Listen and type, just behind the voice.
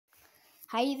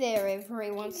Hey there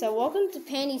everyone, so welcome to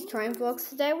Penny's Train Vlogs.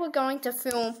 Today we're going to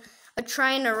film a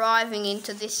train arriving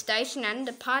into this station and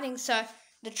departing, so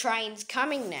the train's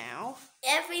coming now.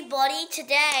 Everybody,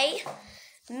 today,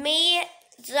 me,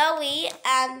 Zoe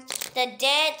and the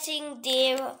dancing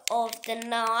deer of the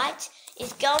night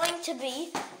is going to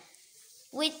be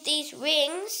with these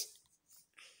rings,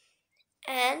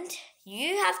 and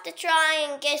you have to try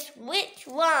and guess which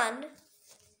one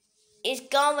is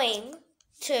going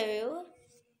to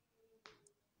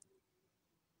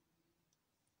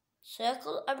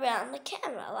circle around the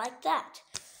camera like that.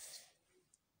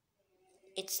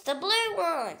 It's the blue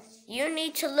one. You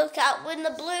need to look out when the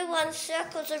blue one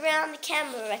circles around the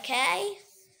camera, okay?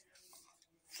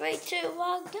 3, 2,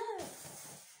 1, go.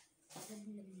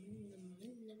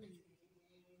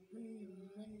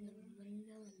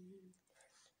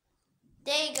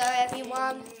 There you go,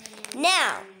 everyone.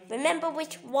 Now, remember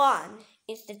which one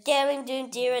is the Daring Doom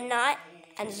Deer and Night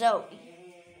and Zoe.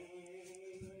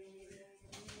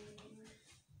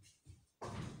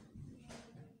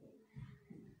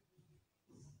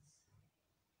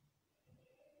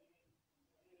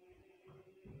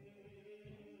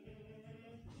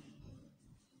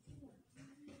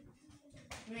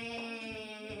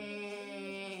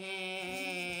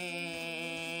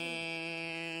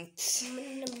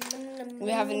 We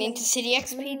have an Intercity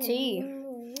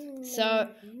XPT, so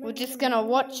we're just going to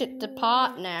watch it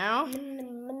depart now.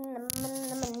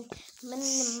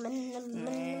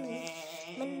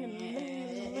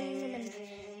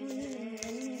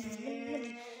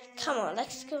 Come on,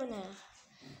 let's go now.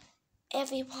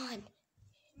 Everyone,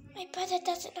 my brother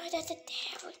doesn't know that the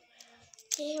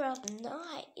deer of the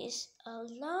night is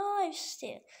alive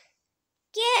still.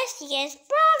 Yes,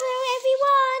 bravo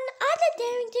everyone. I'm the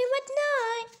Daring Doom at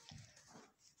night.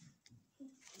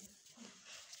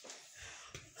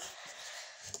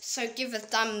 So give a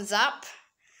thumbs up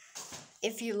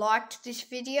if you liked this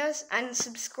video and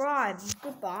subscribe.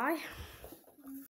 Goodbye.